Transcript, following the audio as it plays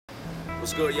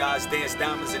What's good, y'all? It's Dance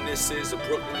Diamonds, and this is a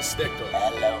BKLYN Stickup.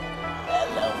 Hello.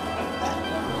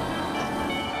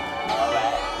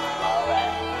 Alright.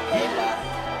 Hey,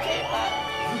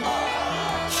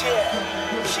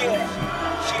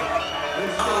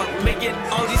 Making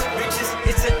all these riches,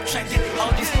 it's attracting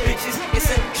all these bitches, it's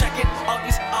attracting all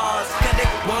these odds. Cause they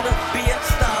wanna be a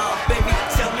star, baby.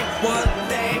 Tell me one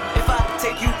thing, if I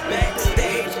take you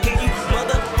backstage, can you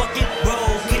motherfucking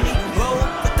roll? Can you roll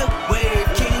with the wave?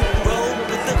 Can you roll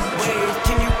with the wave?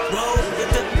 Can you roll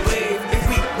with the wave? If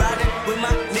we riding with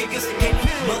my niggas, can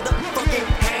you motherfucking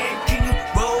hang? Can you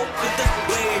roll with the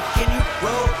wave? Can you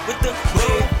roll with the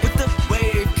wave? With the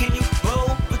wave? Can you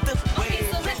roll with the wave?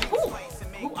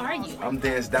 Who are you? I'm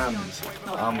Dance Diamonds.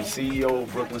 I'm the CEO of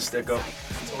BKLYN Stickup.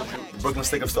 BKLYN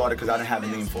Stickup started because I didn't have a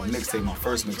name for a mixtape, my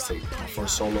first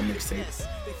solo mixtape.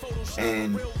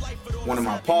 And one of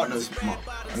my partners,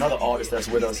 another artist that's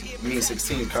with us, me and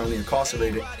 16, currently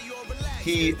incarcerated,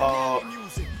 he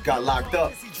got locked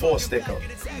up for Stickup.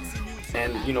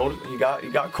 And you know, he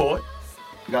got caught.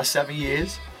 He got 7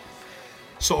 years.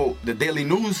 So the Daily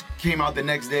News came out the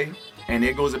next day, and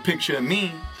there goes a picture of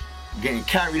me getting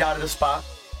carried out of the spot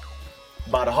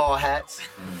by the hard hats,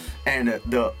 and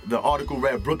the article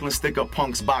read BKLYN Stickup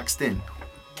punks boxed in.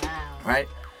 Wow. Right?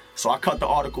 So I cut the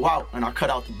article out and I cut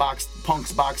out the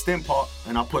punks boxed in part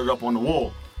and I put it up on the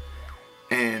wall.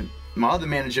 And my other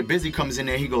manager, Busy, comes in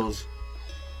there, he goes,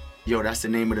 yo, that's the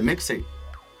name of the mixtape.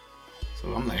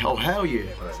 So I'm like, oh, hell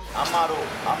yeah. Our motto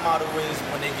is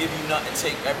when they give you nothing,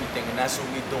 take everything, and that's what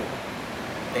we do.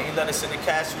 They ain't let us in the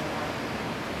castle,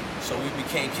 so we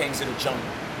became kings of the jungle.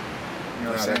 You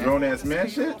know what I'm That saying? grown-ass man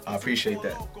shit? I appreciate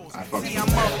that. I fuck with I'm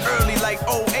up early like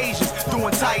old Asians,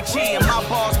 doing Tai Chi, and my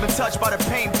balls been touched by the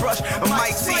paintbrush. I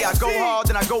might see, I go hard,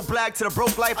 then I go black to the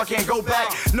broke life, I can't go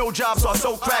back. No job, so I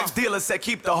sold crack. Dealers said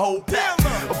keep the whole pack.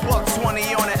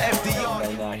 $120 on an FD.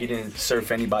 And he didn't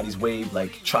surf anybody's wave,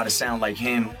 like try to sound like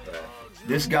him.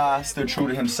 This guy stood true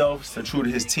to himself, stood true to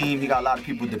his team. He got a lot of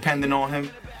people depending on him.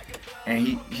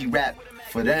 And he rapped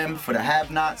for them, for the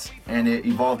have-nots, and it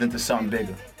evolved into something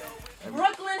bigger.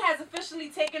 BKLYN has officially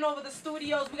taken over the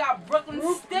studios. We got BKLYN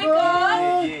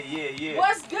Stickup. Yeah.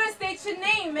 What's good? State your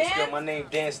name, man. What's good? My name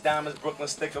Dance Diamonds, BKLYN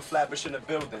Stickup, Flatbush in the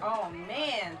building. Oh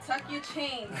man, tuck your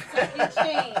chains. Tuck your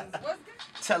chains. What's good?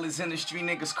 Tell his industry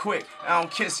niggas quick, I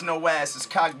don't kiss no asses.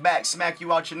 Cock back, smack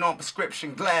you out your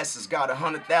non-prescription glasses. Got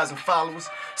 100,000 followers,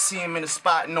 see him in the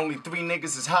spot and only 3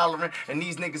 niggas is hollering. And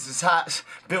these niggas is hot,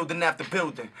 building after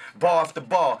building, bar after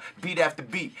bar, beat after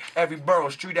beat. Every borough,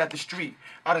 street after street.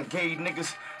 I done gave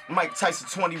niggas Mike Tyson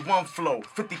 21 flow,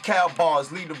 50 cal bars,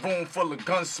 leave the room full of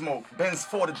gun smoke. Benz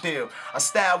for the deal. I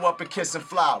style up and kiss and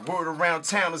fly. Word around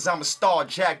town is I'm a star,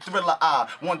 Jack Thriller Eye.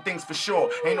 One thing's for sure,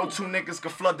 ain't no 2 niggas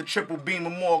can flood the triple beam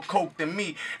with more coke than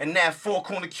me. And that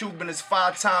 4-corner Cuban is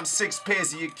 5 times 6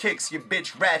 pairs of your kicks. Your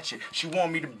bitch ratchet, she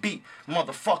want me to beat,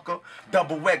 motherfucker.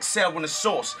 Double XL in the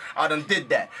sauce, I done did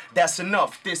that. That's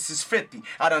enough, this is 50,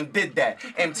 I done did that.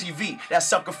 MTV, that's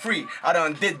sucker free, I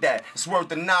done did that. It's worth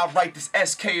the now write this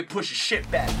SK and push your shit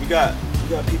back. We got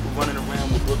people running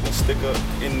around with BKLYN Stickup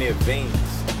in their veins,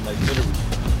 like literally,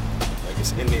 like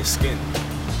it's in their skin. You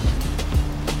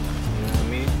know what I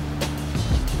mean?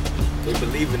 They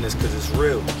believe in this because it's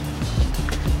real.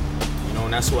 You know,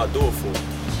 and that's what I do it for.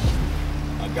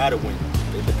 I gotta win.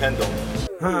 They depend on me.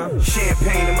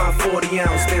 Champagne in my 40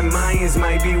 ounce, then Mayans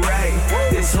might be right.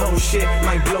 This whole shit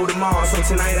might blow tomorrow, so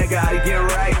tonight I gotta get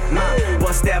right.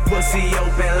 Bust that pussy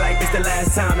open like it's the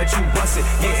last time that you bust it.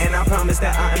 Yeah, and I promise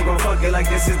that I am gon' fuck it like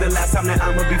this is the last time that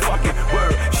I'ma be fucking.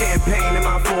 Word, champagne in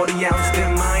my 40 ounce,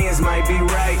 then Mayans might be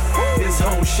right. This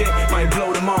whole shit might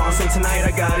blow tomorrow, so tonight I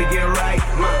gotta get right.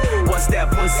 Bust that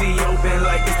pussy open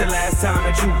like it's the last time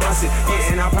that you bust it.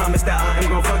 Yeah, and I promise that I am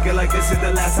gon' fuck it like this is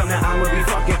the last time that I'ma be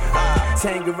fucking.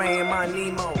 Tangeray in my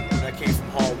Nemo. That came from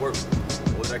hard work.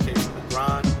 Or that came from the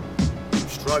grind,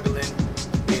 struggling,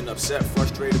 being upset,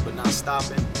 frustrated, but not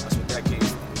stopping. That's what that came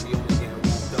from. We only getting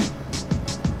warmed up.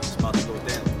 It's about to go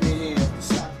down.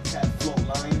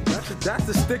 That's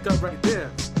the stick-up right there.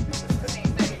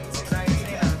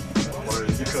 Or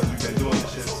is it because you've been doing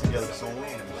this shit together so long?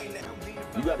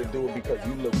 You got to do it because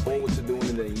you look forward to doing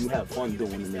it and you have fun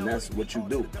doing it, and that's what you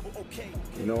do.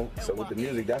 You know? So with the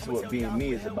music, that's what being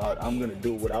me is about. I'm going to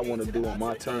do what I want to do on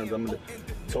my terms. I'm going to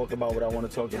talk about what I want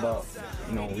to talk about.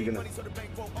 You know, we're going to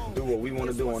do what we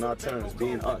want to do on our terms,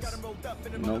 being us.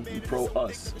 You know, we pro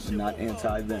us and not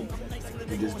anti them.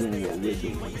 We're just doing what we're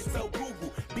doing.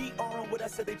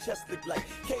 said they just look like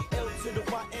KL to the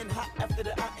YN, hot after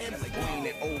the IM. Wayne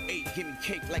at 08, give me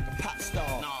cake like a pop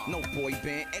star. No boy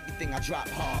band, everything I drop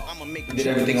hard. I'ma make We did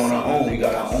everything on our own. We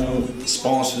got our own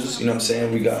sponsors, you know what I'm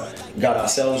saying? We got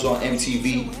ourselves on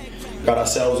MTV, got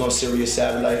ourselves on Sirius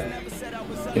Satellite.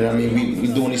 You know what I mean? We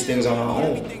doing these things on our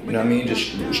own. You know what I mean?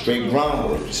 Just straight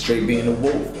groundwork, straight being the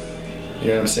wolf. You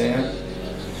know what I'm saying?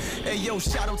 Hey yo,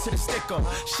 shout out to the stick-up,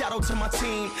 shout out to my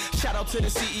team, shout out to the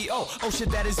CEO, oh shit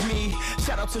that is me,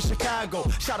 shout out to Chicago,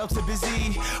 shout out to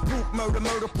Busy, poop,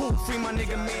 murder, poop, free my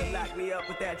nigga me. Lock me up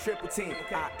with that triple team,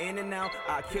 I in and out,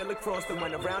 I kill across the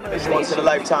one around the It's once in a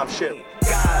lifetime shit.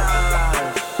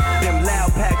 Them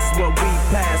loud packs is what we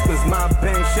pass, cause my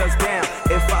bench shuts down.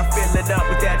 If I fill it up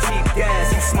with that cheap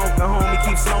gas, you smoking, homie,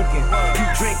 keep smoking. You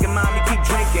drinking, mommy, keep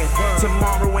drinking.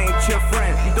 Tomorrow ain't your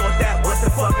friend. You thought that, what the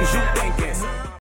fuck is you thinking?